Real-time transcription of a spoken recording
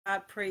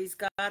Praise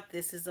God.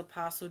 This is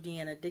Apostle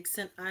Deanna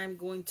Dixon. I'm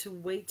going to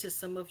wait till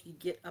some of you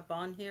get up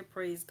on here.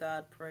 Praise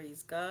God.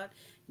 Praise God.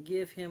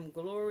 Give him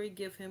glory.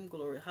 Give him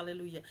glory.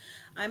 Hallelujah.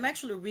 I'm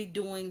actually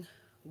redoing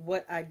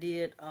what I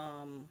did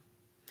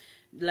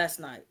last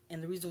night.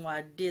 And the reason why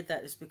I did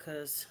that is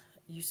because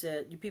you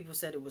people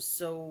said it was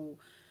so,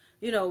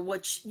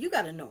 what you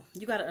got to know.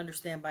 You got to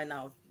understand by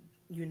now.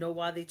 You know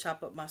why they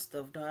chop up my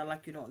stuff. Don't act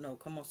like you don't know.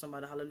 Come on,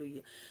 somebody.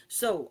 Hallelujah.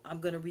 So I'm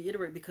going to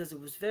reiterate because it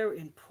was very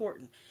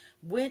important.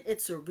 When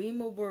it's a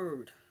Rhema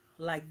word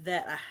like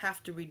that, I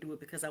have to redo it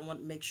because I want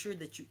to make sure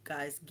that you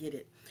guys get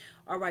it.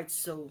 All right,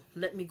 so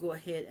let me go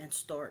ahead and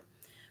start.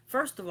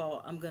 First of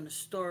all, I'm going to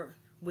start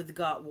with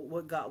God,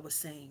 what God was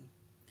saying.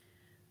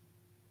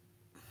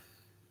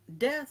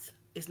 Death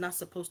is not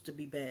supposed to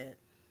be bad.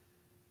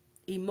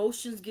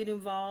 Emotions get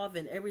involved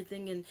and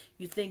everything, and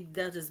you think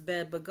that is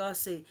bad, but God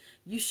say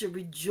you should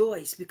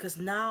rejoice because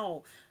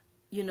now,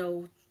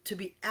 to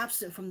be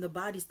absent from the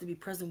body is to be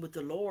present with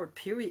the Lord,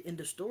 period, in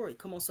the story.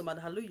 Come on,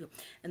 somebody. Hallelujah.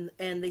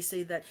 And they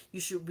say that you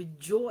should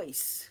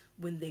rejoice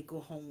when they go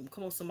home.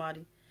 Come on,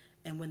 somebody.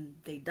 And when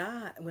they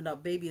die, when our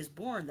baby is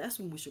born, that's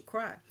when we should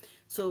cry.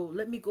 So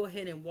let me go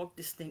ahead and walk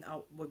this thing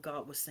out, what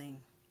God was saying.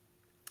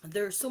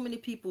 There are so many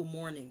people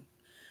mourning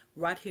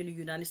right here in the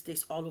United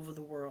States, all over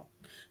the world.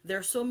 There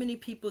are so many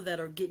people that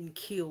are getting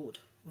killed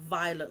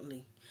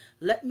violently.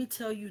 Let me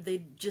tell you,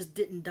 they just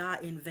didn't die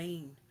in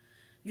vain.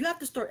 You have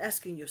to start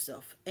asking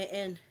yourself.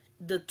 And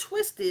the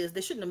twist is,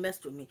 they shouldn't have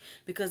messed with me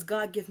because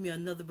God gave me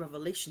another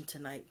revelation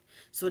tonight.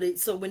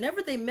 So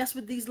whenever they mess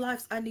with these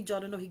lives, I need y'all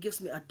to know he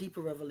gives me a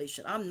deeper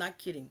revelation. I'm not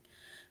kidding.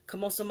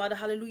 Come on, somebody.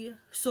 Hallelujah.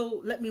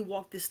 So let me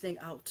walk this thing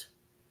out.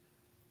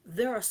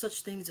 There are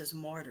such things as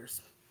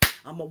martyrs.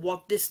 I'm going to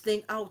walk this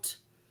thing out.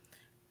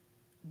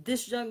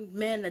 This young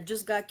man that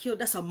just got killed,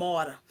 that's a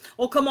martyr.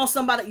 Oh, come on,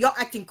 somebody. Y'all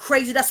acting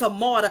crazy. That's a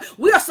martyr.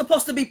 We are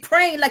supposed to be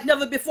praying like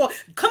never before.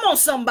 Come on,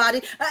 somebody.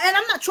 And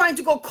I'm not trying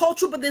to go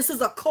cultural, but this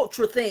is a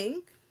cultural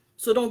thing.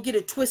 So don't get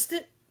it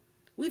twisted.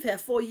 We've had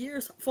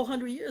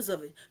 400 years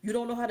of it. You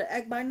don't know how to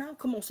act by now?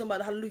 Come on,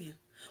 somebody. Hallelujah.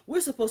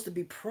 We're supposed to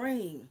be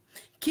praying.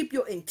 Keep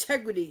your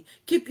integrity.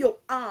 Keep your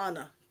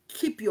honor.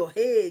 Keep your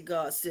head,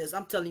 God says.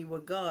 I'm telling you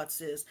what God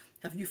says.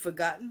 Have you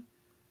forgotten?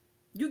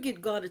 You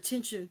get God's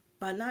attention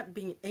by not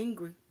being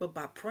angry, but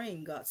by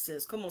praying, God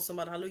says. Come on,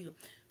 somebody. Hallelujah.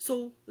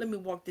 So let me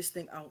walk this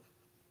thing out.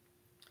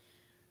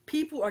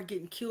 People are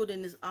getting killed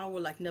in this hour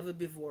like never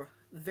before,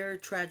 very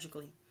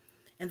tragically.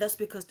 And that's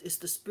because it's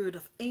the spirit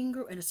of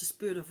anger and it's the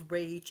spirit of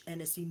rage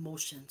and it's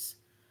emotions.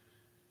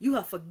 You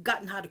have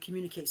forgotten how to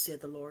communicate,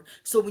 said the Lord.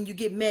 So when you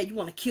get mad, you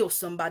want to kill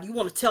somebody. You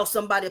want to tell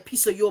somebody a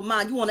piece of your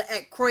mind. You want to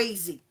act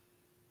crazy.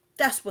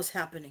 That's what's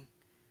happening.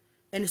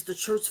 And it's the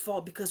church's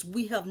fault because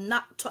we have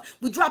not taught.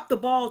 We dropped the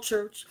ball,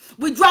 church.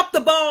 We dropped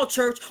the ball,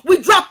 church. We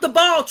dropped the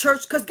ball,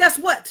 church. Because guess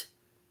what?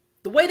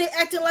 The way they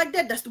acting like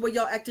that, that's the way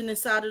y'all acting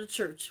inside of the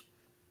church.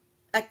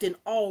 Acting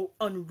all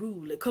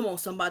unruly. Come on,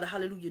 somebody.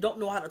 Hallelujah. Don't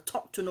know how to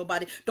talk to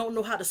nobody. Don't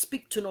know how to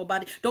speak to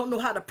nobody. Don't know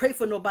how to pray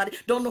for nobody.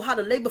 Don't know how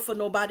to labor for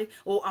nobody.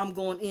 Oh, I'm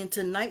going in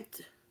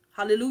tonight.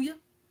 Hallelujah.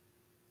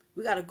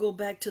 We got to go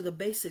back to the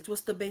basics.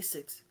 What's the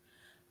basics?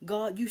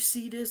 God, you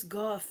see this?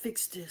 God,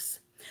 fix this.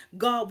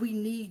 God, we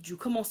need you.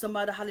 Come on,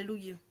 somebody.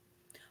 Hallelujah.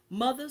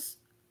 Mothers,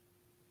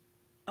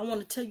 I want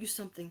to tell you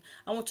something.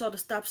 I want y'all to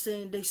stop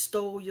saying they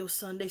stole your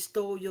son. They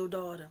stole your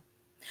daughter.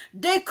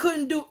 They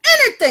couldn't do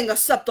anything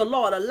except the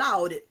Lord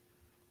allowed it.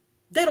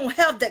 They don't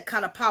have that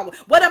kind of power.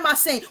 What am I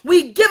saying?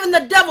 We giving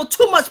the devil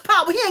too much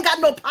power. He ain't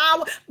got no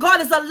power. God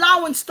is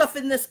allowing stuff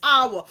in this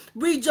hour.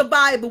 Read your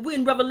Bible. We're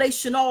in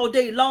Revelation all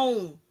day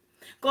long.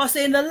 God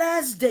said in the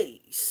last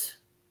days.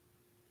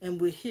 And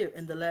we're here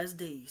in the last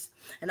days.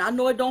 And I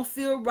know it don't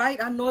feel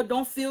right. I know it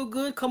don't feel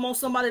good. Come on,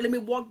 somebody, let me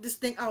walk this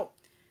thing out.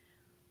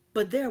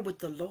 But they're with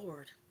the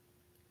Lord.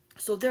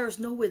 So there is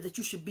no way that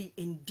you should be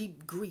in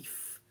deep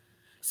grief.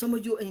 Some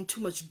of you are in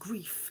too much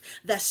grief.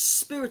 That's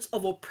spirits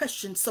of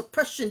oppression,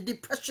 suppression,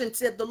 depression,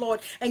 said the Lord.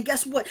 And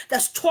guess what?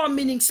 That's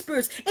tormenting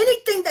spirits.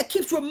 Anything that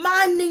keeps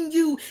reminding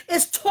you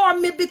is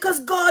torment because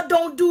God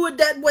don't do it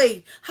that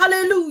way.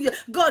 Hallelujah.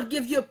 God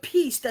give you a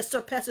peace that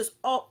surpasses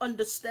all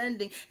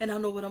understanding. And I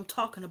know what I'm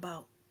talking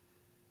about.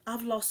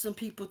 I've lost some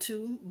people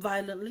too,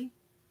 violently.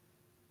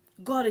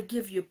 God will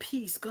give you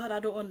peace. God, I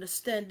don't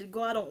understand it.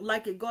 God, I don't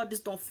like it. God, this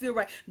don't feel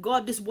right.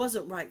 God, this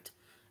wasn't right.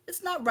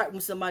 It's not right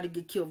when somebody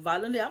get killed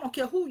violently. I don't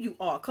care who you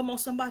are. Come on,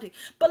 somebody.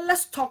 But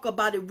let's talk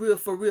about it real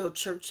for real,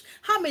 church.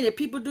 How many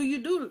people do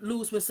you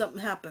lose when something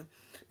happens?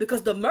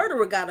 Because the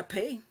murderer got to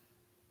pay.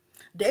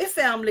 Their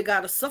family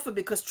got to suffer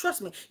because,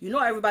 trust me, you know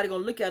everybody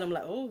going to look at them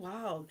like, oh,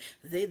 wow,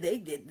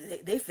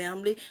 they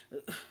family.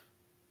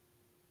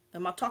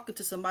 Am I talking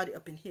to somebody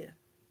up in here?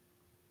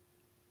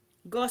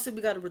 God said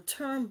we got to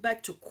return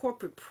back to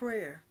corporate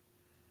prayer.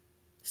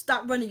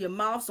 Stop running your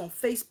mouths on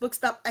Facebook.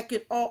 Stop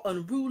acting all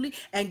unruly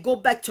and go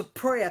back to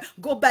prayer.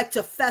 Go back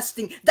to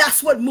fasting.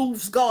 That's what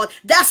moves God.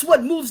 That's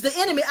what moves the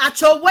enemy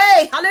out your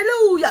way.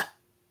 Hallelujah.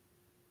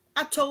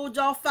 I told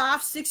y'all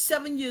 5, 6,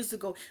 7 years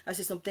ago. I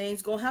said some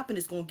things gonna happen.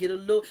 It's gonna get a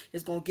little.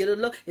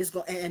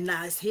 And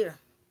now it's here.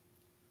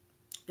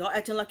 Y'all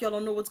acting like y'all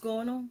don't know what's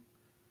going on.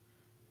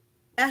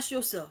 Ask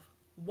yourself,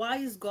 why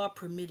is God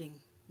permitting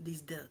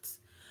these deaths?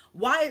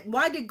 Why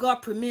did God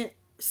permit?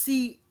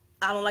 See,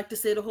 I don't like to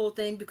say the whole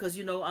thing because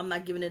I'm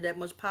not giving it that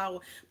much power.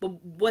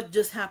 But what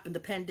just happened, the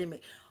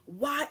pandemic?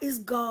 Why is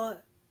God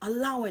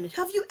allowing it?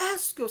 Have you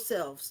asked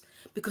yourselves?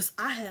 Because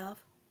I have.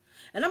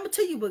 And I'm going to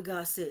tell you what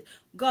God said.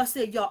 God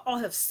said, y'all all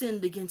have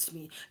sinned against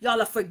me. Y'all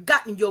have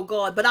forgotten your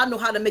God, but I know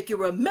how to make you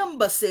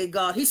remember, said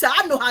God. He said,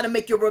 I know how to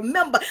make you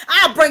remember.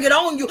 I'll bring it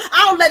on you.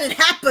 I'll let it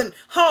happen.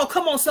 Oh,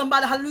 come on,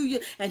 somebody. Hallelujah.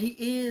 And he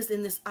is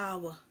in this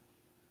hour.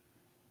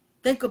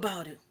 Think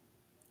about it.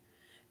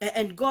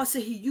 And God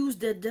said he used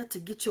that death to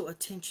get your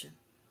attention.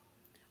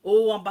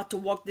 Oh, I'm about to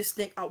walk this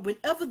thing out.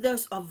 Whenever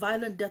there's a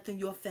violent death in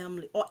your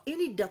family or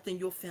any death in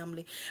your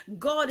family,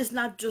 God is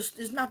not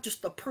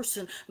just a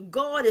person.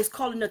 God is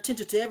calling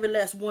attention to every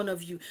last one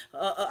of you.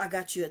 I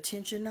got your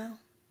attention now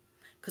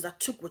because I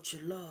took what you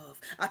love.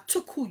 I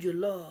took who you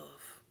love.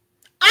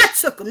 I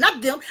took them,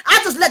 not them. I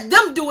just let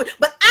them do it,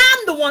 but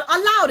I'm the one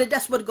allowed it.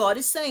 That's what God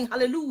is saying.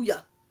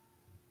 Hallelujah.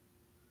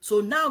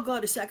 So now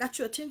God is saying, I got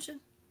your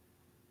attention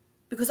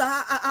because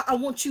I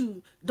want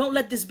you. Don't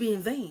let this be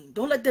in vain.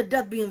 Don't let that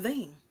death be in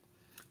vain.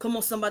 Come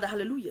on, somebody,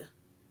 hallelujah.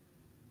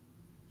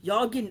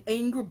 Y'all getting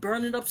angry,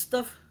 burning up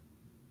stuff.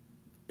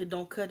 It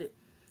don't cut it.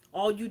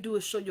 All you do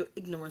is show your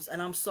ignorance. And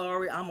I'm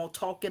sorry, I'm going to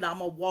talk it, I'm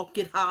going to walk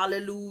it,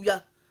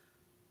 hallelujah.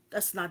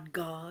 That's not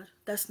God.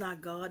 That's not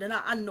God. And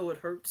I know it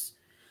hurts.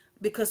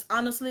 Because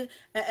honestly,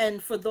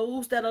 and for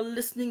those that are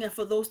listening and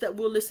for those that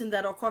will listen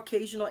that are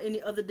Caucasian or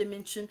any other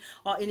dimension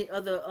or any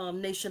other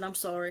nation, I'm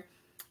sorry.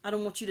 I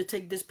don't want you to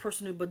take this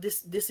personally, but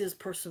this is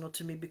personal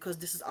to me because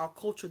this is our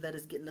culture that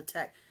is getting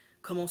attacked.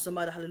 Come on,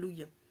 somebody,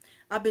 hallelujah.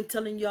 I've been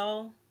telling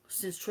y'all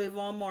since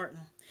Trayvon Martin,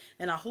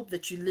 and I hope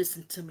that you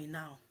listen to me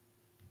now.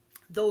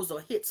 Those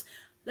are hits.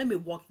 Let me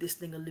walk this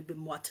thing a little bit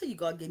more. I tell you,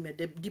 God gave me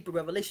a deeper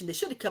revelation. They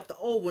should have kept the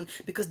old one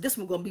because this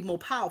one going to be more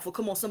powerful.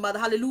 Come on, somebody,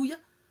 hallelujah.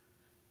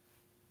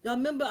 Y'all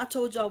remember I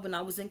told y'all when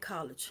I was in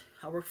college,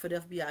 I worked for the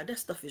FBI. That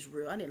stuff is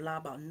real. I didn't lie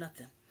about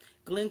nothing.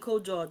 Glencoe,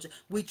 Georgia.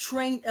 We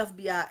trained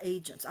FBI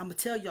agents. I'm going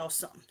to tell y'all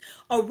something.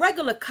 A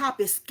regular cop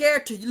is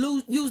scared to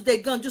use their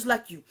gun just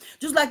like you.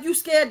 Just like you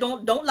scared,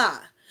 don't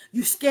lie.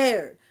 You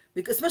scared.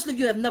 Because especially if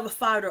you have never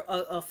fired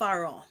a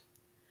firearm.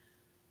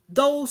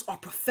 Those are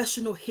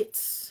professional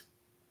hits.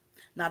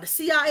 Now the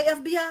CIA,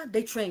 FBI,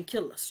 they train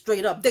killers.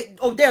 Straight up.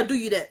 They'll do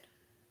you that.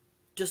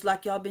 Just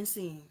like y'all been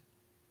seeing.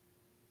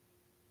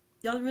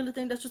 Y'all really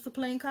think that's just a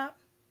plain cop?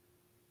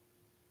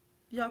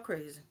 Y'all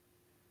crazy.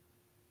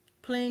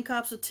 Plain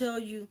cops will tell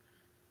you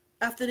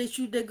after they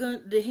shoot their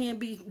gun, their hand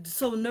be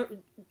so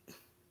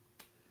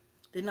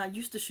they're not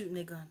used to shooting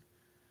their gun.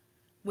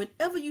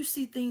 Whenever you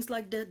see things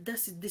like that,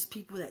 that's these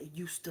people that are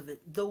used to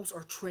it. Those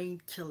are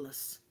trained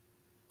killers.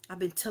 I've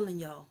been telling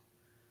y'all,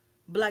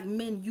 black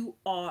men, you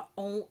are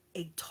on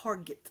a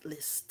target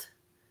list.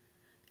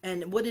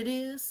 And what it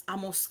is,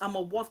 I'm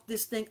gonna walk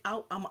this thing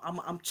out.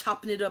 I'm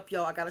chopping it up,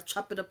 y'all. I gotta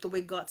chop it up the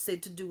way God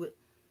said to do it.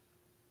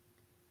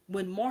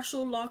 When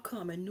martial law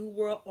come and New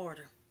World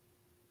Order,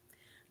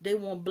 they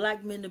want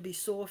black men to be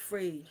so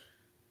afraid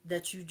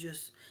that you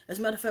just, as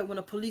a matter of fact, when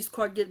a police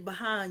car get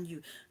behind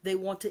you, they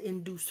want to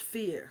induce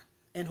fear.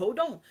 And hold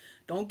on,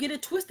 don't get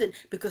it twisted,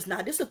 because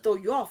now this will throw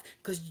you off,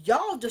 because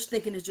y'all just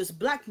thinking it's just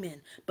black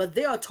men, but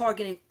they are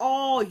targeting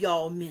all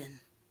y'all men.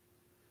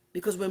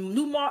 Because when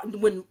New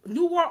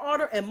World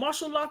Order and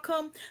martial law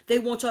come, they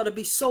want y'all to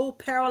be so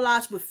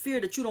paralyzed with fear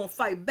that you don't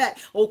fight back.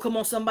 Oh, come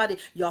on, somebody.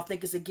 Y'all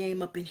think it's a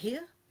game up in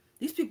here?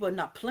 These people are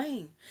not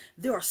playing.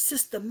 They are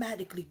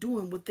systematically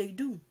doing what they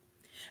do.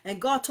 And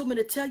God told me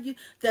to tell you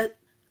that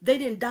they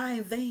didn't die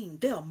in vain.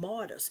 They are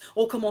martyrs.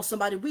 Oh, come on,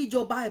 somebody. Read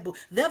your Bible.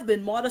 They've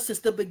been martyrs since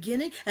the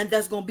beginning, and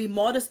there's going to be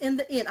martyrs in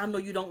the end. I know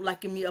you don't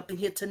like me up in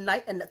here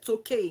tonight, and that's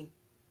okay.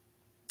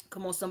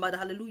 Come on, somebody.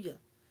 Hallelujah.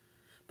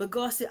 But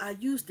God said, I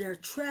use their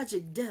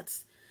tragic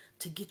deaths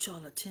to get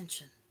y'all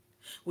attention.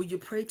 Will you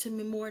pray to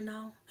me more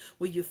now?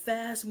 Will you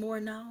fast more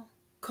now?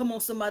 Come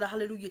on, somebody,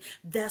 hallelujah.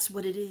 That's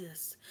what it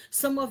is.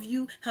 Some of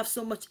you have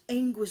so much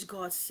anguish,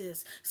 God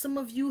says. Some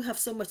of you have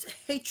so much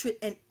hatred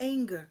and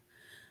anger.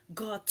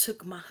 God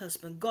took my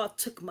husband. God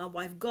took my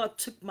wife. God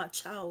took my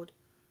child.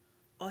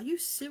 Are you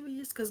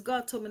serious? Because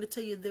God told me to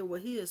tell you they were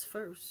his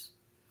first.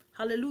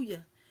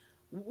 Hallelujah.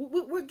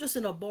 We're just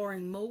in a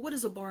boring mode. What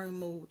is a boring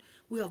mode?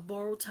 We have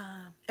borrowed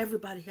time.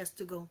 Everybody has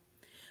to go.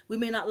 We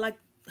may not like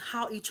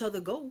how each other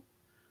go,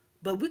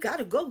 but we got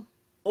to go.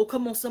 Oh,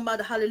 come on,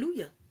 somebody,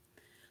 hallelujah.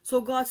 So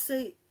God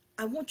say,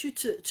 I want you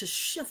to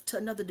shift to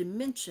another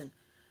dimension.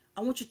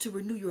 I want you to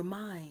renew your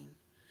mind.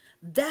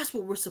 That's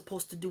what we're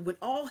supposed to do. When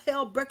all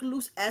hell breaks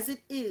loose as it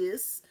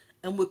is,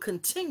 and will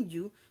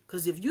continue,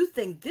 because if you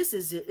think this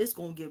is it, it's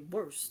going to get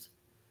worse.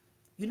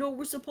 You know what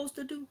we're supposed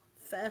to do?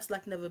 Fast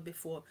like never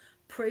before.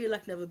 Pray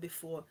like never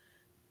before.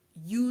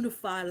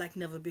 Unify like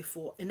never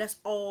before. And that's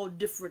all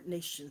different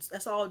nations.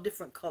 That's all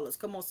different colors.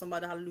 Come on,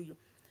 somebody, hallelujah.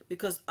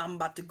 Because I'm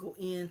about to go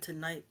in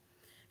tonight.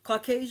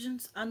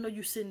 Caucasians, I know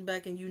you sitting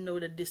back and you know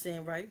that this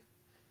ain't right.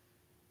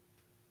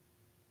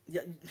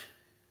 Yeah,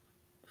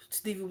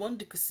 Stevie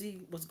Wonder could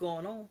see what's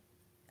going on.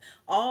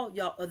 All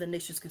y'all other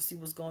nations can see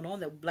what's going on,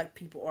 that black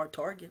people are a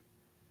target.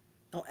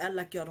 Don't act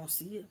like y'all don't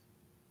see it.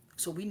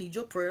 So we need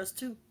your prayers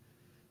too.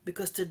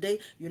 Because today,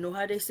 you know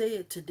how they say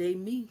it, today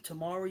me,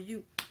 tomorrow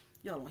you.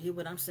 Y'all don't hear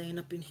what I'm saying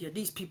up in here.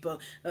 These people,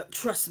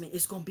 trust me,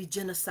 it's going to be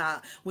genocide.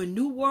 When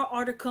New World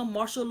Order come,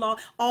 martial law,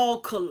 all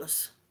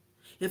colors.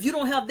 If you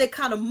don't have that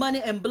kind of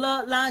money and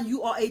bloodline,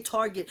 you are a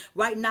target.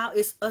 Right now,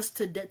 it's us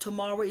today.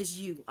 Tomorrow is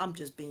you. I'm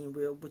just being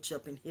real with you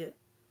up in here.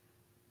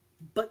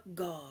 But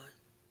God.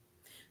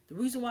 The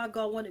reason why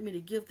God wanted me to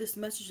give this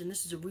message, and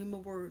this is a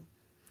Rhema word.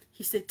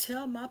 He said,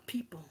 tell my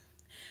people,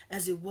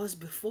 as it was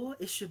before,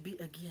 it should be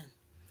again.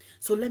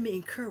 So let me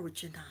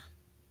encourage you now.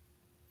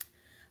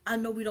 I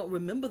know we don't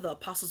remember the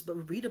apostles, but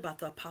we read about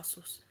the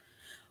apostles.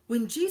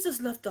 When Jesus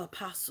left the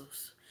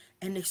apostles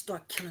and they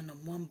start killing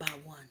them one by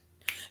one,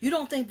 you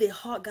don't think their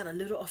heart got a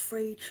little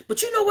afraid?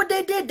 But you know what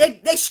they did?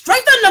 They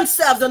strengthened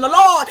themselves in the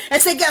Lord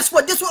and said, guess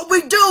what? This is what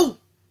we do.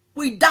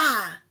 We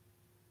die.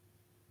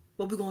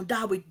 But we're going to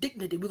die with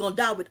dignity. We're going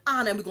to die with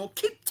honor. And we're going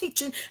to keep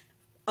teaching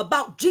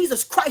about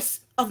Jesus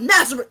Christ of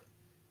Nazareth.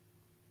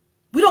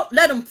 We don't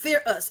let them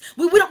fear us.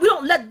 We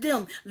don't let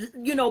them,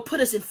 put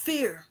us in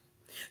fear.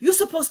 You're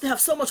supposed to have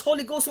so much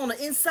Holy Ghost on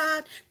the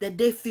inside that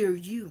they fear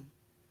you.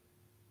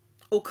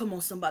 Oh, come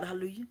on, somebody.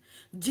 Hallelujah.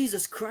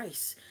 Jesus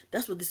Christ.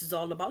 That's what this is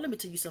all about. Let me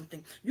tell you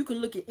something. You can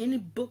look at any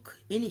book,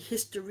 any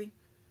history,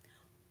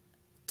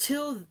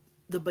 till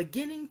the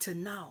beginning to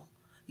now.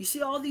 You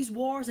see all these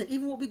wars and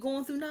even what we're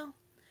going through now?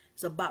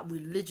 It's about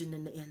religion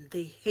in the end.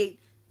 They hate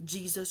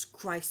Jesus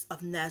Christ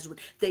of Nazareth.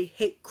 They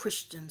hate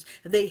Christians.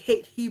 They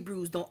hate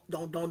Hebrews.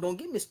 Don't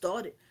get me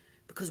started,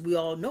 because we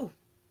all know.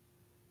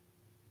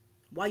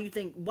 Why you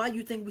think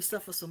we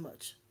suffer so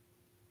much?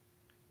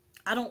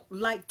 I don't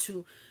like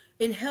to.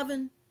 In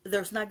heaven,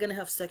 there's not going to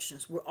have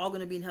sections. We're all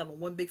going to be in heaven,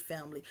 one big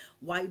family.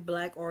 White,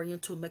 black,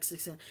 Oriental,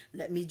 Mexican.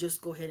 Let me just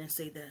go ahead and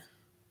say that.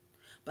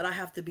 But I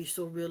have to be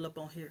so real up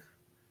on here.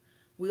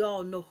 We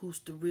all know who's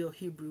the real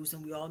Hebrews,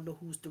 and we all know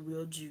who's the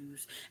real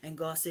Jews. And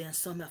God saying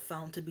some have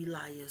found to be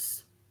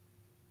liars.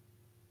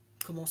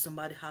 Come on,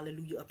 somebody.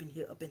 Hallelujah. Up in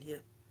here, up in here.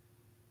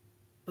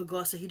 But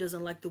God said he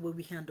doesn't like the way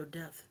we handle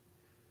death.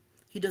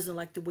 He doesn't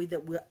like the way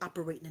that we're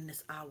operating in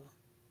this hour.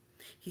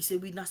 He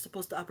said we're not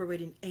supposed to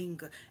operate in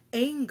anger.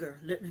 Anger,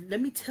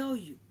 let me tell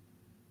you,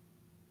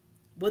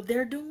 what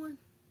they're doing,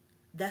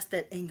 that's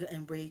that anger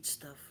and rage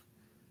stuff.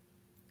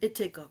 It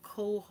take a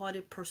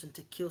cold-hearted person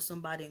to kill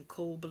somebody in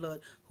cold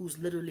blood who's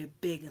literally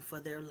begging for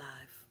their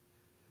life.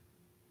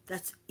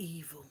 That's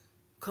evil.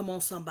 Come on,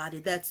 somebody.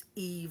 That's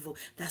evil.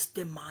 That's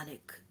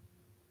demonic.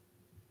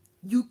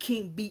 You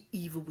can't beat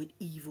evil with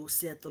evil,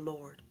 said the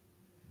Lord.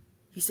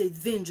 He said,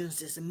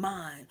 vengeance is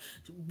mine.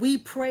 We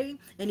pray,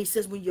 and he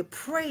says, when you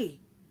pray,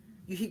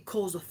 you heap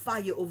coals of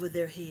fire over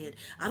their head.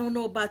 I don't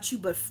know about you,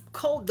 but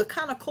cold, the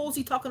kind of coals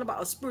he's talking about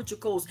are spiritual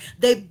coals.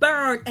 They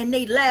burn and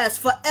they last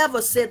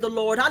forever, said the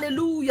Lord.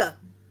 Hallelujah.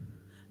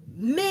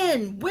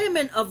 Men,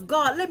 women of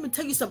God, let me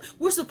tell you something.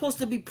 We're supposed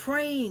to be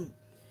praying.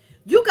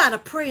 You got to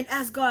pray and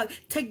ask God,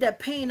 take that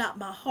pain out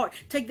my heart.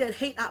 Take that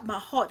hate out my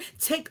heart.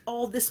 Take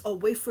all this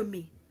away from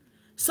me.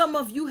 Some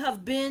of you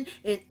have been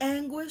in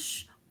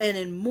anguish and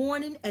in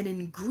mourning and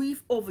in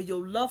grief over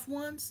your loved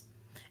ones.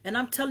 And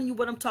I'm telling you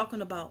what I'm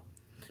talking about.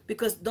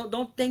 Because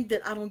don't think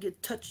that I don't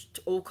get touched.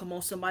 Oh, come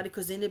on, somebody,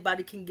 because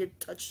anybody can get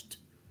touched.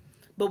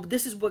 But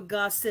this is what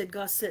God said.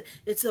 God said,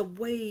 it's a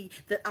way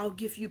that I'll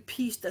give you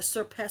peace that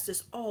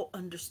surpasses all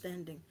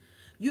understanding.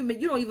 You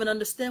don't even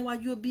understand why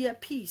you'll be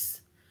at peace.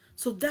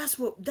 So that's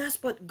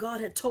what God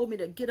had told me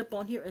to get up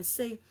on here and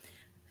say.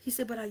 He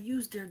said, but I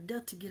used their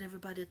death to get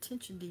everybody's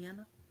attention,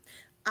 Deanna.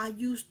 I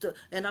used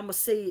and I'm going to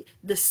say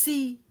the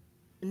C19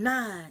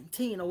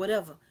 or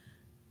whatever.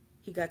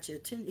 He got your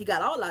attention. He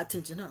got all our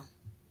attention, huh?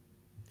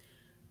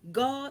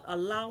 God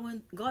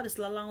is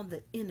allowing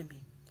the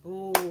enemy.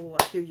 Oh,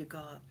 I hear you,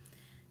 God.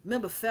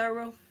 Remember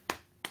Pharaoh?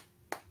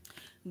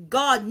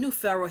 God knew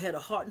Pharaoh had a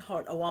hardened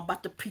heart. Oh, I'm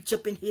about to preach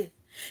up in here.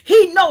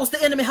 He knows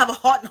the enemy have a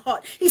hardened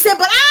heart. He said,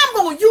 but I'm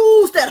going to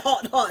use that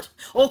hardened heart.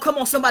 Oh, come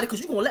on, somebody, because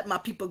you're going to let my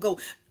people go.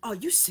 Are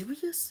you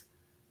serious?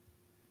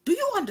 Do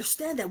you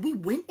understand that we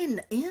win in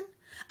the end?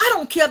 I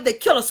don't care if they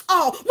kill us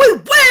all. We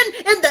win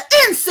in the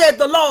end, said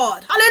the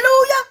Lord.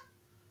 Hallelujah.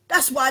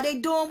 That's why they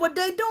doing what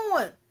they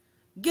doing.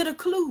 Get a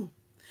clue.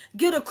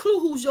 Get a clue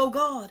who's your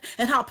God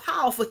and how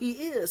powerful he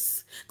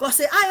is. God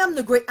said, I am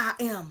the great I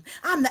am.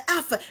 I'm the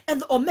Alpha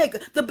and the Omega,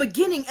 the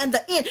beginning and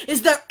the end.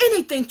 Is there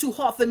anything too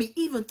hard for me,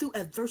 even through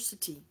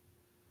adversity?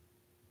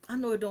 I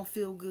know it don't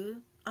feel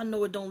good. I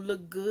know it don't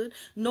look good.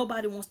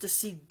 Nobody wants to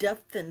see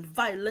death and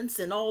violence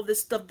and all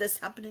this stuff that's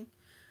happening.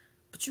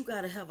 But you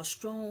got to have a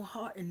strong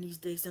heart in these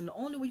days. And the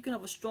only way you can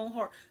have a strong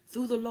heart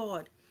through the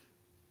Lord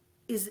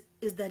is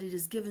that it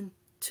is given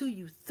to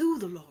you through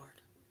the Lord.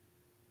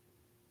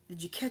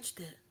 Did you catch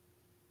that?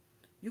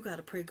 You got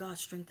to pray, God,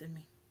 strengthen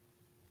me.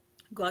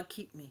 God,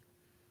 keep me.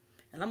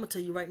 And I'm going to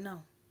tell you right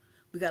now,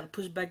 we got to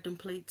push back them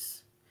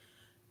plates.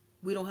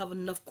 We don't have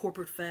enough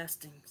corporate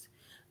fastings.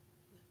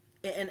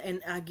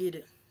 And I get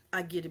it.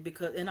 I get it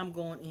because, and I'm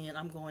going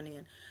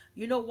in.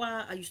 You know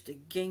why I used to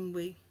gain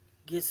weight,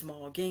 get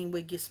small, gain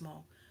weight, get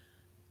small?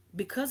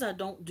 Because I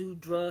don't do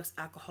drugs,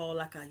 alcohol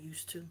like I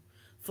used to.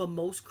 For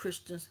most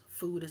Christians,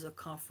 food is a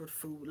comfort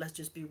food. Let's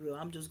just be real.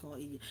 I'm just going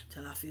to eat it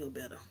till I feel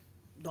better.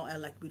 Don't act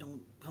like we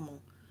don't. Come on.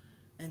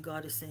 And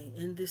God is saying,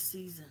 in this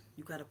season,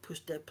 you got to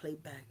push that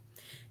plate back.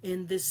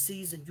 In this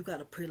season, you got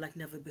to pray like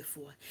never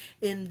before.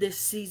 In this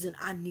season,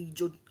 I need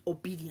your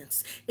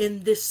obedience.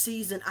 In this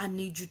season, I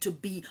need you to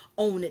be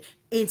on it.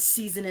 In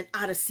season and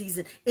out of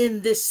season.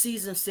 In this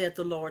season, said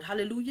the Lord.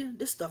 Hallelujah.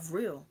 This stuff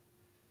real.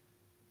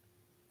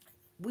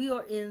 We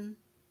are in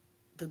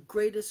the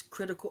greatest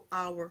critical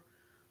hour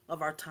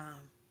of our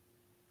time.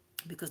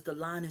 Because the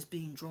line is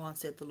being drawn,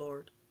 said the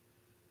Lord.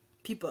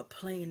 People are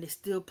playing. They're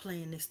still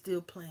playing. They're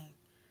still playing.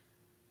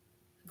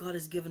 God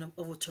has given them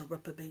over to a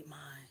reprobate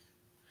mind.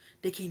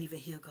 They can't even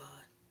hear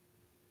God.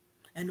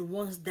 And the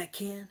ones that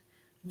can,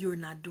 you're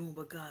not doing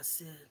what God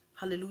said.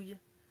 Hallelujah.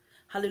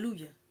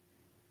 Hallelujah.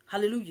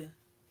 Hallelujah.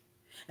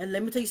 And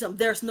let me tell you something.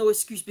 There's no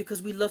excuse,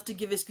 because we love to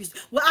give excuses.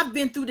 Well, I've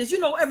been through this. You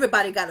know,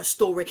 everybody got a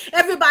story.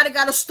 Everybody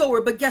got a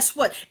story. But guess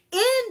what?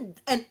 In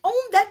and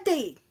on that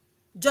day,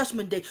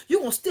 Judgment Day, you're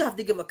going to still have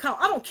to give account.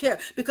 I don't care,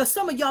 because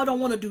some of y'all don't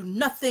want to do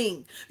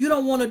nothing. You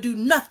don't want to do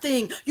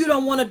nothing. You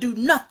don't want to do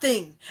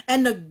nothing.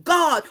 And the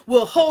God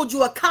will hold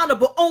you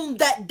accountable on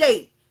that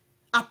day.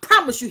 I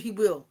promise you he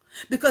will.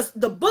 Because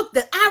the book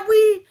that I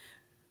read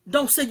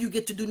don't say you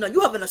get to do nothing.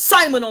 You have an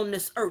assignment on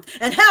this earth.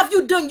 And have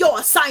you done your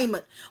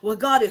assignment? Well,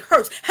 God, it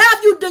hurts.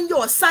 Have you done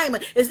your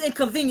assignment? It's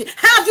inconvenient.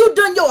 Have you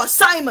done your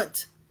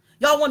assignment?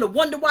 Y'all want to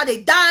wonder why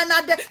they dying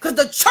out there? Because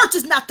the church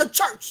is not the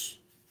church.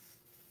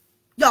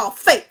 Y'all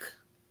fake.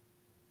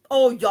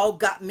 Oh, y'all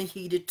got me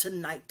heated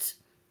tonight.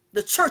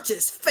 The church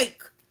is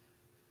fake.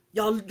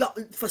 Y'all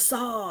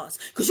facades.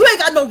 Because you ain't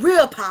got no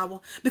real power.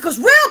 Because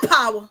real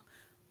power.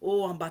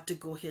 Oh, I'm about to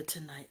go here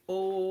tonight.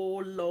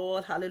 Oh,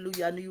 Lord.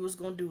 Hallelujah. I knew you was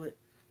going to do it.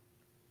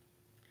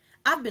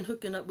 I've been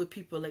hooking up with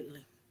people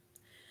lately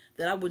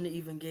that I wouldn't have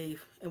even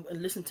gave. And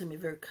listen to me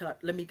very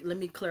let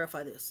me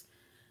clarify this.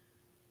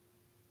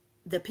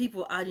 The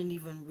people I didn't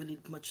even really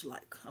much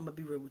like. I'm going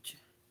to be real with you.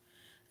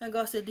 And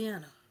God said,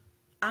 Deanna,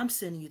 I'm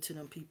sending you to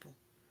them people.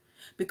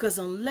 Because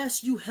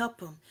unless you help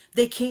them,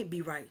 they can't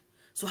be right.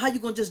 So how you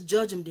going to just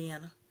judge them,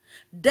 Deanna?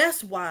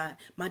 That's why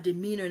my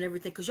demeanor and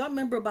everything. Because y'all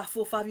remember about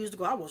 4 or 5 years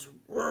ago, I was,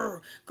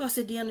 God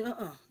said,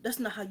 Deanna, that's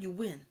not how you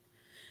win.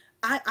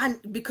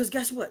 Because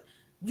guess what?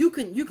 You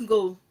can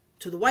go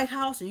to the White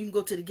House and you can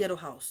go to the ghetto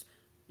house.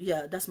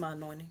 Yeah, that's my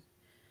anointing.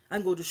 I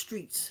can go to the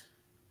streets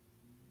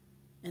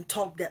and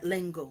talk that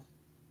lingo.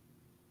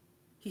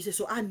 He said,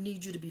 so I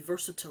need you to be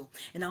versatile.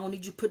 And I don't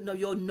need you putting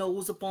your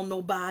nose up on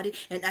nobody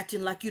and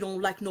acting like you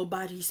don't like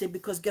nobody. He said,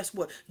 because guess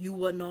what? You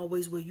wasn't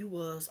always where you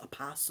was,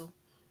 apostle.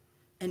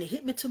 And it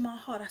hit me to my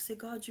heart. I said,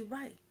 God, you're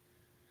right.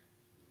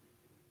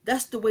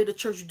 That's the way the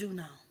church do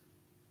now.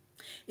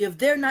 If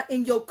they're not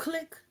in your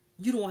clique,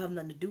 you don't have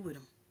nothing to do with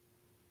them.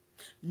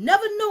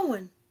 Never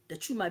knowing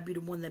that you might be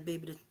the one that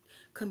baby to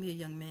come here,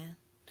 young man.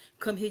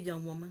 Come here,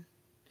 young woman.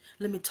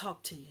 Let me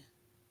talk to you.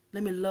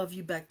 Let me love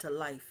you back to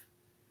life.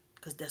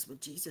 Because that's what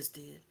Jesus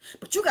did.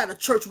 But you got a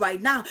church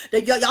right now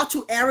that y'all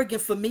too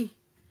arrogant for me.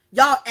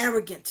 Y'all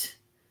arrogant.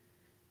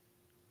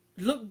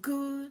 Look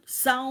good,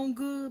 sound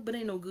good, but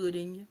ain't no good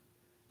in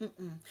you.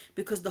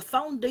 Because the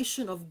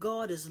foundation of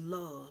God is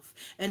love.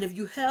 And if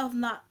you have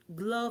not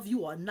love,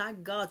 you are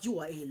not God. You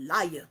are a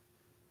liar.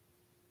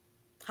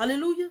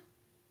 Hallelujah.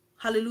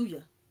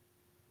 Hallelujah.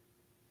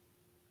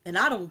 And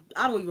I don't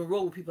even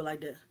roll with people like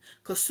that.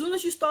 Because as soon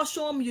as you start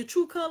showing me your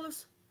true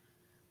colors,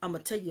 I'm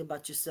going to tell you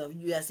about yourself.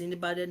 You ask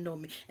anybody that know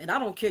me. And I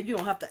don't care. You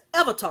don't have to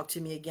ever talk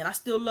to me again. I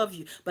still love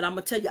you. But I'm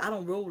going to tell you, I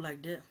don't roll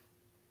like that.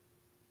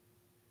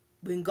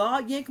 When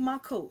God yanked my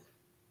coat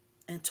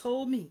and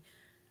told me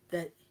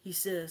that he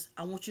says,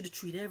 I want you to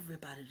treat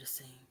everybody the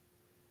same.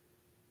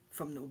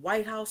 From the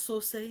White House, so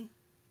say,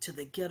 to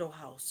the ghetto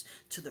house,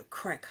 to the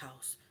crack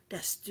house.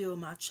 That's still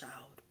my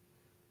child.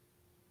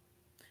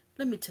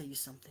 Let me tell you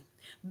something.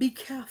 Be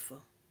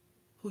careful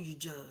who you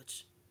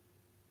judge.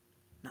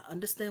 Now,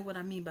 understand what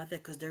I mean by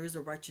that, because there is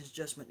a righteous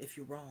judgment if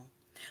you're wrong.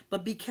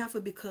 But be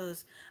careful,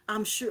 because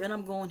I'm sure, and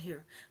I'm going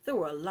here, there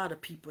were a lot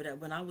of people that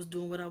when I was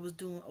doing what I was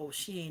doing, oh,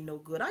 she ain't no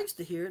good. I used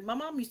to hear it. My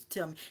mom used to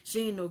tell me,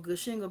 she ain't no good.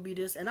 She ain't going to be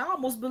this. And I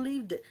almost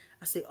believed it.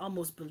 I say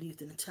almost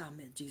believed it until I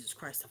met Jesus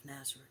Christ of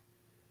Nazareth.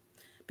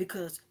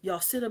 Because y'all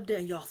sit up there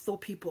and y'all throw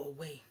people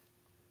away.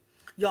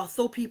 Y'all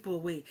throw people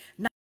away.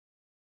 Now,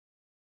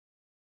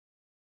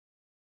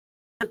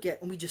 look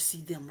at, and we just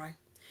see them, right?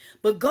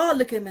 But God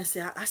look at me and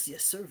say, I see a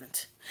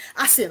servant.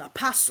 I see an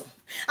apostle.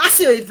 I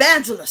see an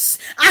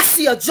evangelist. I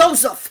see a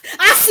Joseph.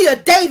 I see a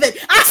David.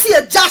 I see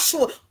a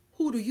Joshua.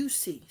 Who do you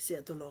see,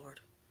 said the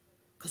Lord?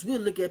 Because we'll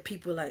look at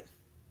people like,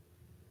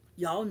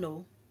 y'all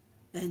know,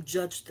 and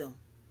judge them.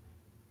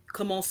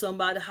 Come on,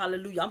 somebody,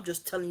 hallelujah. I'm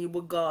just telling you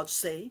what God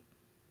say.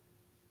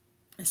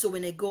 And so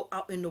when they go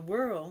out in the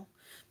world,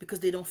 because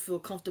they don't feel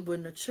comfortable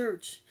in the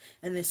church,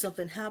 and then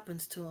something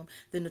happens to them,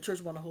 then the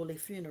church want to hold a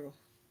funeral.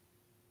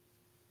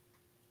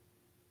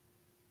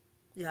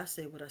 Yeah, I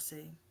say what I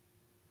say.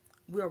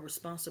 We are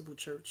responsible,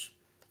 church,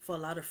 for a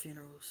lot of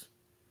funerals.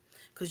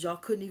 Because y'all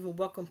couldn't even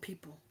welcome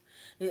people.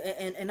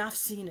 And I've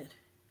seen it.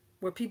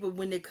 Where people,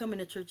 when they come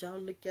into church, y'all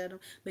look at them,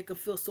 make them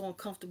feel so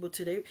uncomfortable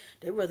today.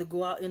 They rather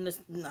go out in the,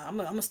 nah, I'm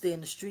going to stay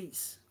in the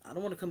streets. I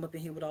don't want to come up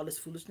in here with all this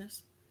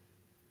foolishness.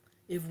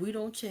 If we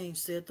don't change,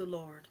 said the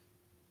Lord,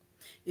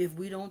 if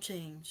we don't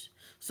change.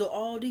 So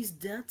all these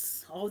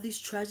deaths, all these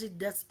tragic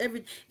deaths,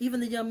 even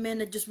the young man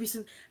that just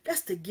recently,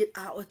 that's to get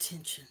our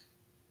attention.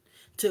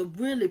 To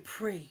really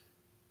pray.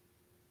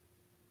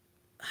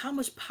 How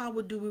much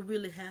power do we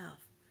really have?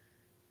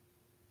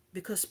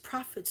 Because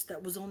prophets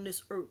that was on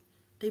this earth,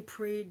 they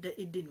prayed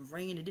that it didn't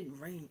rain. It didn't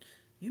rain.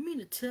 You mean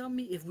to tell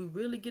me if we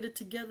really get it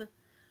together,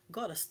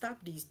 God will stop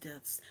these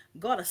deaths.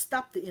 God will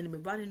stop the enemy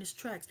right in his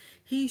tracks.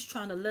 He's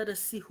trying to let us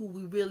see who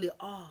we really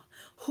are.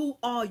 Who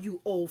are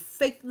you, old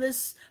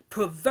faithless,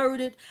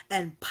 perverted,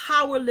 and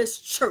powerless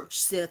church,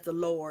 saith the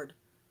Lord.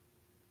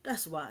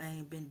 That's why I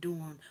ain't been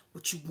doing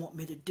what you want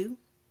me to do.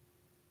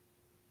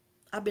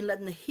 I've been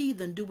letting the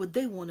heathen do what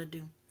they want to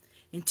do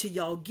until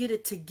y'all get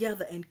it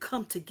together and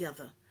come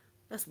together.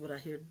 That's what I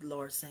hear the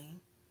Lord saying.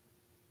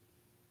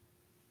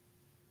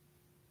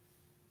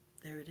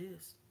 There it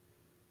is.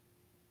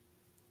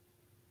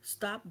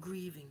 Stop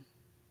grieving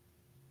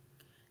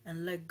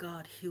and let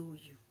God heal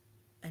you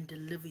and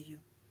deliver you.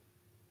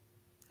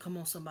 Come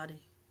on,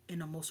 somebody, in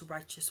the most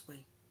righteous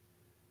way.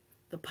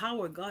 The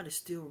power of God is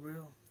still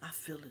real. I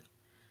feel it.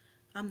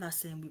 I'm not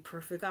saying we're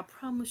perfect. I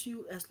promise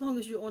you, as long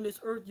as you're on this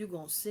earth, you're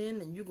going to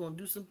sin and you're going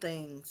to do some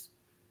things.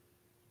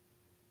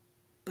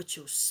 But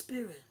your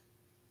spirit,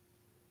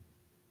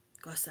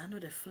 God said, I know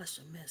that flesh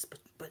a mess,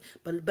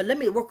 but let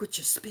me work with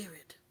your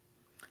spirit.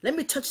 Let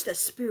me touch that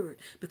spirit,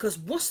 because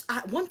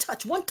one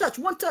touch,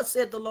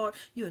 said the Lord,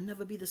 you'll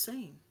never be the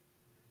same.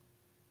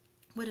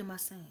 What am I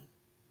saying?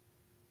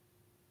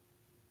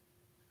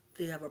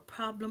 They have a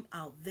problem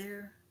out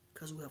there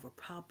because we have a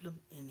problem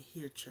in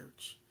here,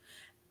 church.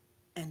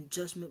 And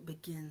judgment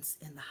begins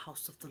in the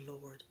house of the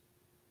Lord.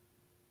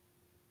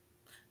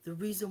 The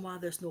reason why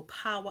there's no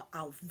power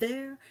out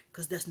there,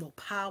 because there's no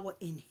power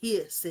in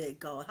here, said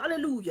God.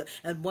 Hallelujah.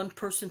 And one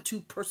person,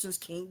 two persons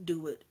can't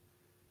do it.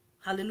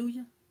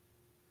 Hallelujah.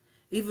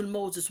 Even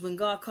Moses, when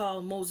God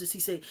called Moses, he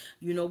said,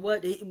 you know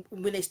what?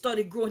 When they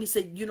started growing, he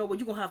said, you know what?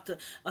 You're going to have to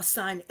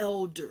assign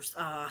elders.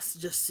 I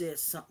just said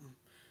something.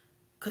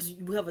 Because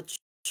we have a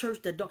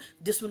church that don't,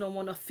 this one don't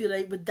want to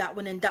affiliate with that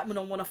one, and that one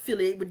don't want to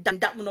affiliate with that,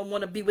 and that one don't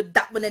want to be with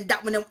that one, and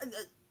that one.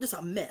 Just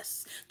a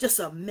mess. Just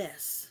a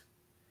mess.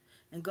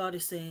 And God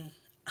is saying,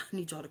 I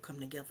need y'all to come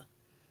together.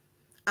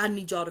 I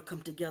need y'all to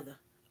come together.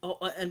 Oh,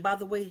 and by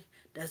the way,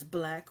 that's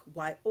black,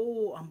 white.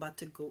 Oh, I'm about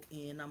to go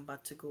in. I'm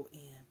about to go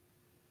in.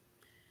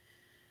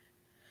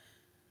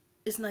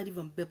 It's not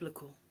even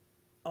biblical,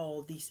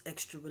 all these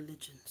extra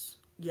religions.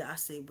 Yeah, I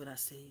say what I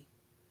say.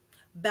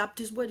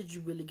 Baptist, where did you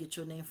really get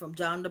your name from?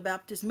 John the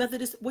Baptist?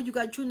 Methodist, where you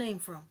got your name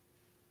from?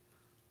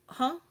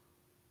 Huh?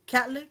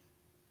 Catholic?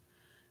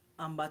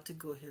 I'm about to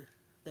go here.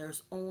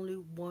 There's only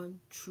one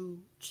true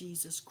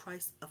Jesus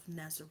Christ of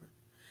Nazareth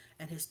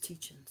and his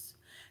teachings.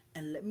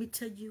 And let me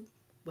tell you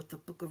what the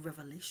book of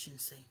Revelation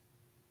say.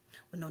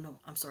 Well, no,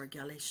 I'm sorry,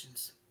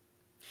 Galatians.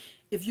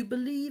 If you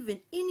believe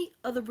in any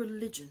other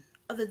religion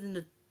other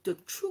than the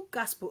true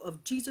gospel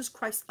of Jesus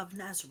Christ of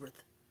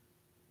Nazareth,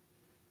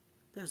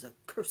 there's a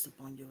curse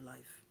upon your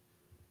life.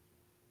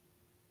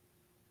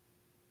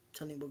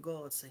 Tell me what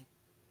God say.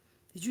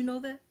 Did you know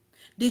that?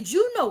 Did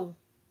you know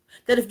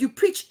that if you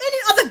preach any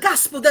other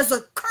gospel, there's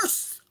a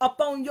curse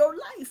upon your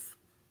life?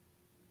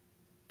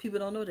 People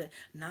don't know that.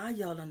 Now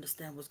y'all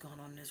understand what's going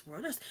on in this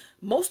world.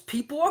 Most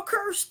people are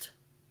cursed.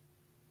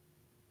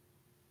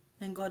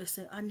 And God is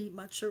saying, I need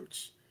my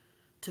church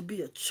to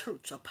be a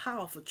church, a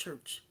powerful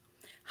church.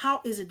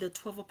 How is it that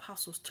 12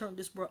 apostles turned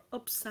this world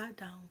upside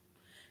down?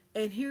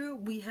 And here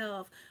we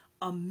have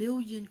 1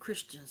 million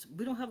Christians.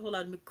 We don't have a whole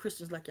lot of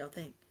Christians like y'all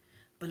think.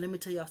 But let me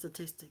tell y'all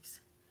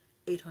statistics.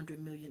 800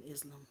 million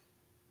Islam.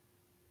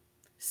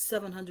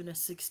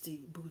 760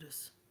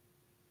 Buddhists.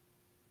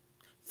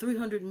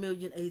 300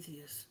 million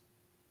atheists.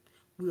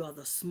 We are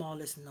the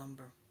smallest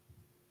number.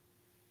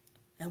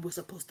 And we're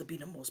supposed to be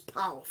the most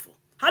powerful.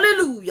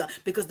 Hallelujah.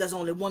 Because there's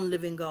only one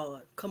living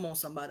God. Come on,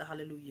 somebody.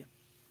 Hallelujah.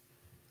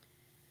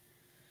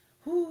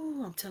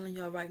 Whoo, I'm telling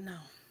y'all right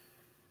now.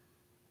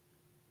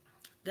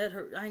 That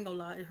hurt. I ain't gonna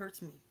lie. It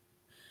hurts me.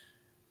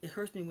 It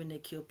hurts me when they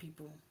kill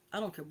people. I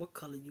don't care what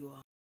color you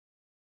are.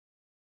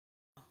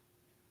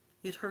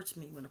 It hurts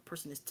me when a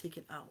person is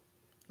taken out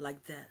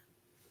like that.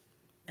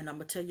 And I'm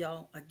going to tell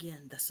y'all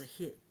again, that's a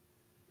hit.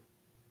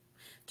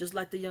 Just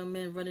like the young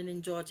man running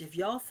in Georgia. If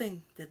y'all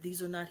think that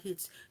these are not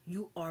hits,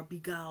 you are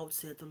beguiled,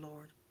 said the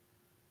Lord.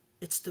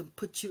 It's to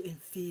put you in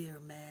fear,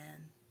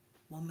 man,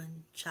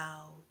 woman,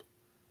 child.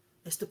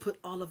 It's to put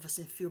all of us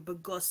in fear.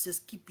 But God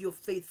says, keep your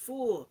faith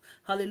full.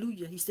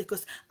 Hallelujah. He said,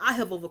 because I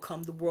have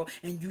overcome the world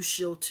and you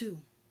shall too.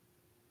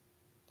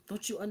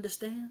 Don't you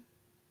understand?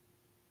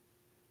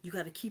 You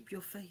got to keep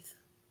your faith.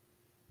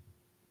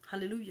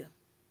 Hallelujah.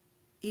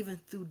 Even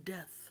through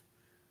death.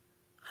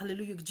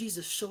 Hallelujah.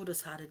 Jesus showed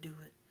us how to do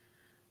it.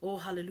 Oh,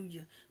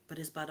 hallelujah. But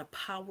it's by the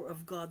power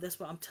of God. That's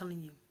what I'm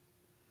telling you.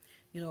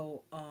 You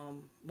know,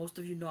 most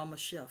of you know I'm a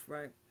chef,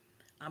 right?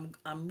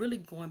 I'm really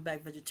going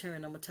back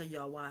vegetarian. I'm gonna tell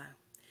y'all why.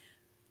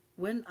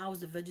 When I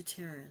was a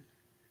vegetarian,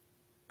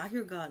 I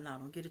hear God now.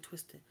 Don't get it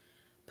twisted,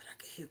 but I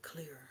can hear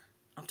clearer.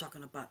 I'm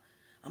talking about.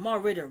 I'm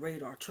already a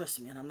radar. Trust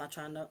me, and I'm not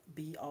trying to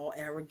be all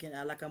arrogant.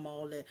 I like I'm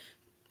all that.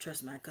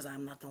 Trust me, because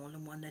I'm not the only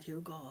one that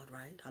hear God,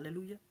 right?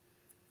 Hallelujah.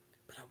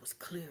 But I was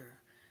clear.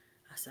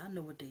 I said, I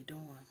know what they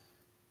doing.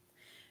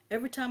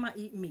 Every time I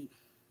eat meat,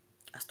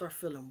 I start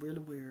feeling really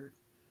weird.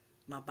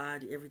 My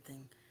body,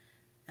 everything.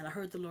 And I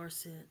heard the Lord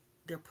said,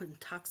 they're putting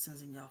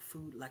toxins in y'all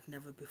food like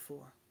never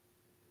before.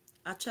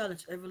 I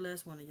challenge every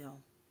last one of y'all.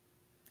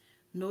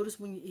 Notice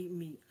when you eat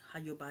meat, how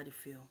your body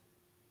feel.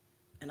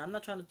 And I'm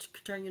not trying to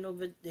turn you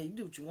over. You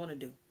do what you want to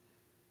do.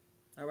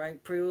 All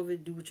right? Pray over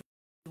it. Do what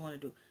you want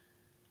to do.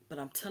 But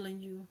I'm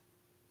telling you,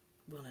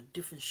 we're on a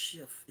different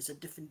shift. It's a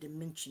different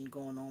dimension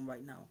going on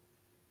right now.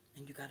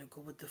 And you got to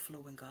go with the flow.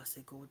 When God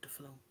said go with the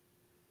flow.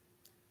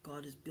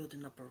 God is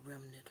building up a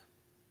remnant.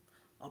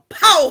 A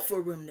powerful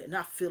remnant. And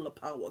I feel the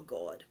power of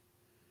God.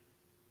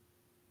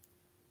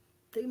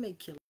 They may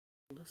kill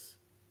us,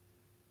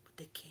 but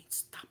they can't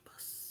stop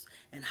us.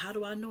 And how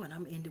do I know? And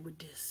I'm ending with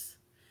this.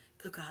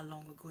 Look how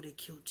long ago they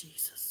killed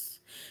Jesus.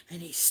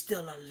 And he's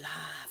still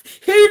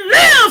alive. He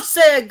lives,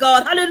 said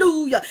God.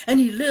 Hallelujah. And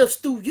he lives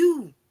through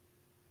you.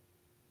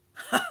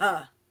 Ha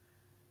ha.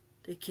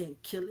 They can't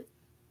kill it.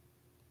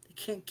 They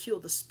can't kill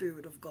the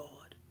Spirit of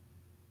God.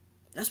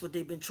 That's what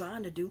they've been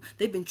trying to do.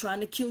 They've been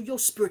trying to kill your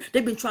spirit.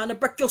 They've been trying to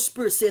break your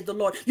spirit, said the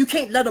Lord. You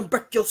can't let them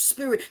break your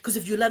spirit, because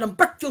if you let them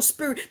break your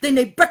spirit, then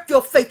they break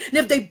your faith. And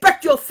if they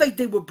break your faith,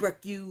 they will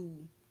break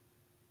you.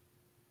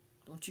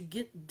 Don't you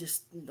get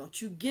this?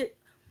 Don't you get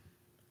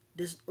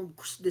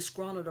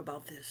disgruntled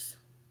about this?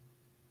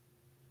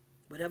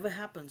 Whatever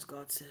happens,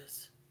 God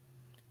says,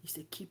 he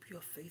said, keep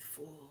your faith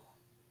full.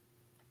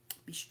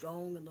 Be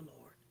strong in the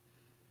Lord.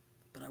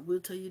 But I will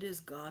tell you this,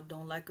 God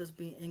don't like us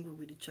being angry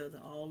with each other.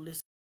 All this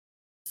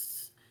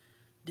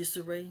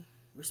disarray,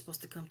 we're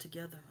supposed to come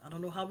together. I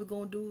don't know how we're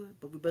going to do it,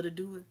 but we better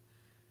do it.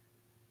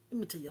 Let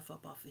me tell you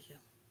up off of here.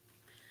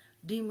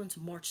 Demons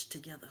march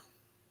together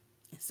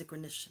in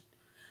synchronization.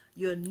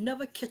 You'll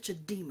never catch a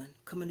demon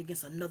coming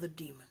against another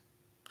demon.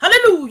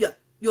 Hallelujah!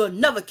 You'll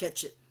never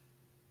catch it.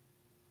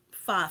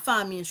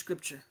 Find me in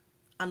scripture.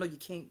 I know you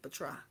can't, but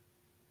try.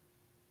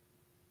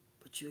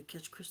 But you'll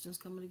catch Christians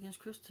coming against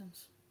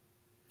Christians.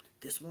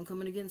 This one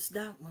coming against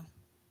that one.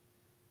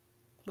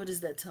 What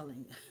is that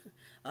telling you?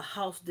 A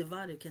house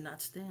divided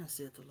cannot stand,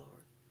 said the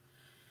Lord.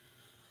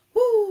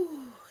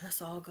 Woo!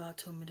 That's all God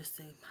told me to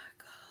say. My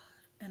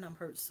God. And I'm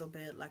hurt so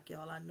bad, like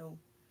y'all, I know.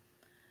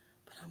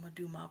 But I'm going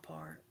to do my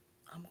part.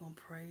 I'm going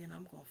to pray and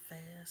I'm going to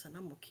fast. And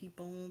I'm going to keep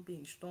on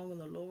being strong in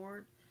the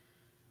Lord.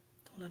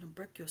 Don't let them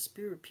break your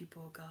spirit,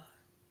 people of God.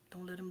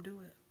 Don't let them do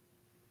it.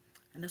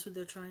 And that's what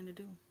they're trying to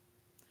do.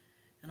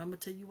 And I'm going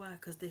to tell you why.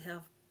 Because they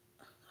have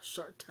a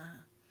short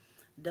time.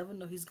 The devil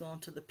know he's gone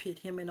to the pit.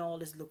 Him and all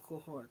his little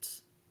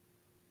cohorts.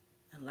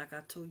 And like I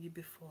told you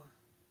before,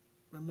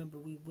 remember,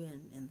 we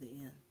win in the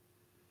end.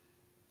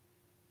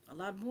 A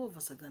lot more of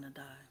us are going to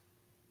die.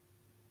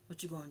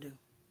 What you going to do?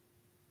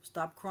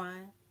 Stop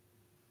crying?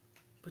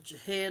 Put your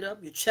head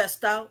up, your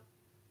chest out,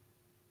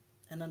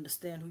 and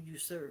understand who you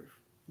serve.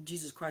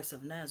 Jesus Christ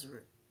of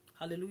Nazareth.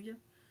 Hallelujah.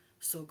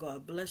 So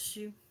God bless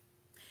you.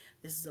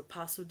 This is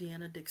Apostle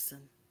DEANNA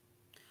DIXON.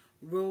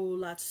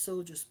 Roll out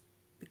soldiers,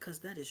 because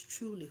that is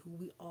truly who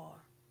we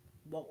are.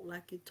 Walk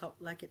like it, talk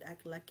like it,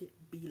 act like it,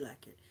 be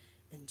like it.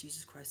 In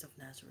Jesus Christ of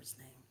Nazareth's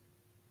name.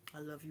 I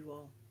love you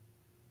all.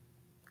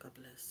 God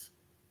bless.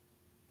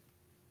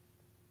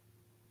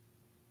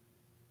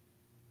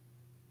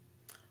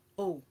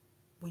 Oh,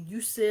 when you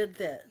said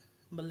that,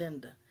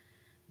 Melinda,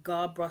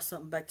 God brought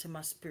something back to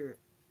my spirit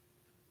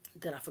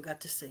that I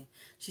forgot to say.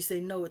 She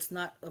said, no, it's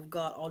not of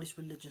God, all these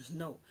religions.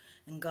 No.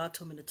 And God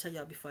told me to tell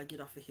y'all before I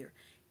get off of here.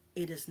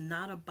 It is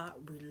not about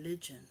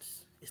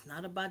religions. It's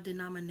not about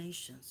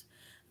denominations.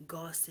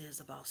 God says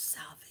about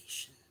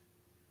salvation.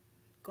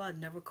 God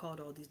never called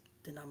all these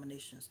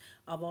denominations.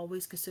 I've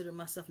always considered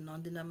myself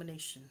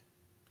non-denomination,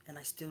 and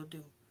I still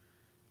do.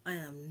 I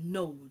am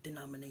no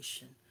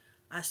denomination.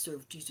 I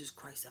serve Jesus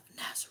Christ of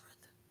Nazareth.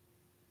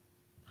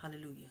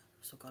 Hallelujah.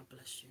 So God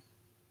bless you.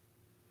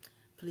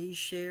 Please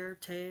share,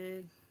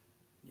 tag.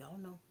 Y'all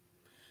know.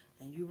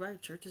 And you're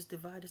right, church is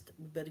divided.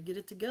 We better get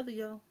it together,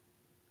 y'all.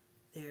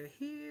 They're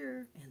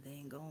here, and they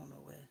ain't going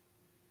nowhere.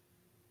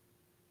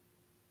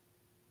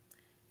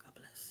 God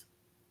bless.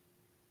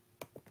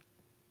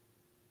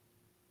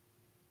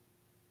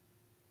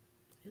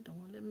 It don't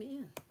want to let me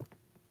in.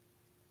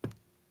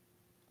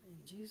 In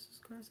Jesus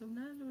Christ of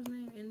Nazareth's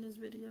name, in this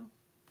video.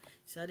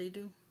 See how they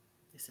do?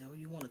 They say, oh,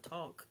 you want to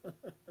talk.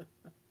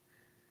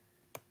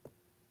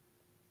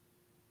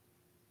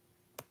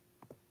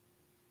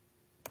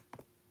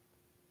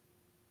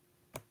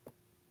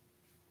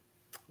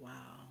 Wow.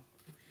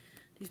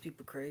 These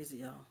people crazy,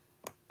 y'all.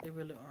 They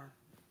really are.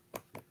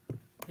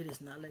 It is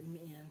not letting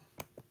me in.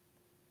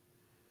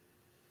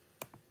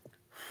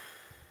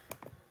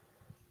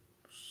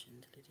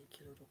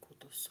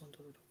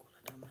 sondolo kola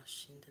da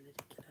mashindele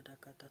kila da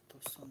kata to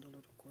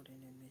sondolo kore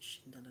ne me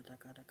shindala da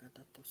kata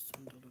to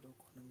sondolo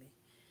kono me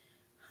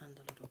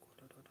handalo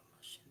kola da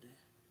mashinde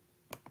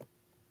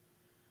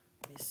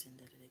me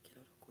sindele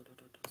kila kola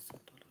da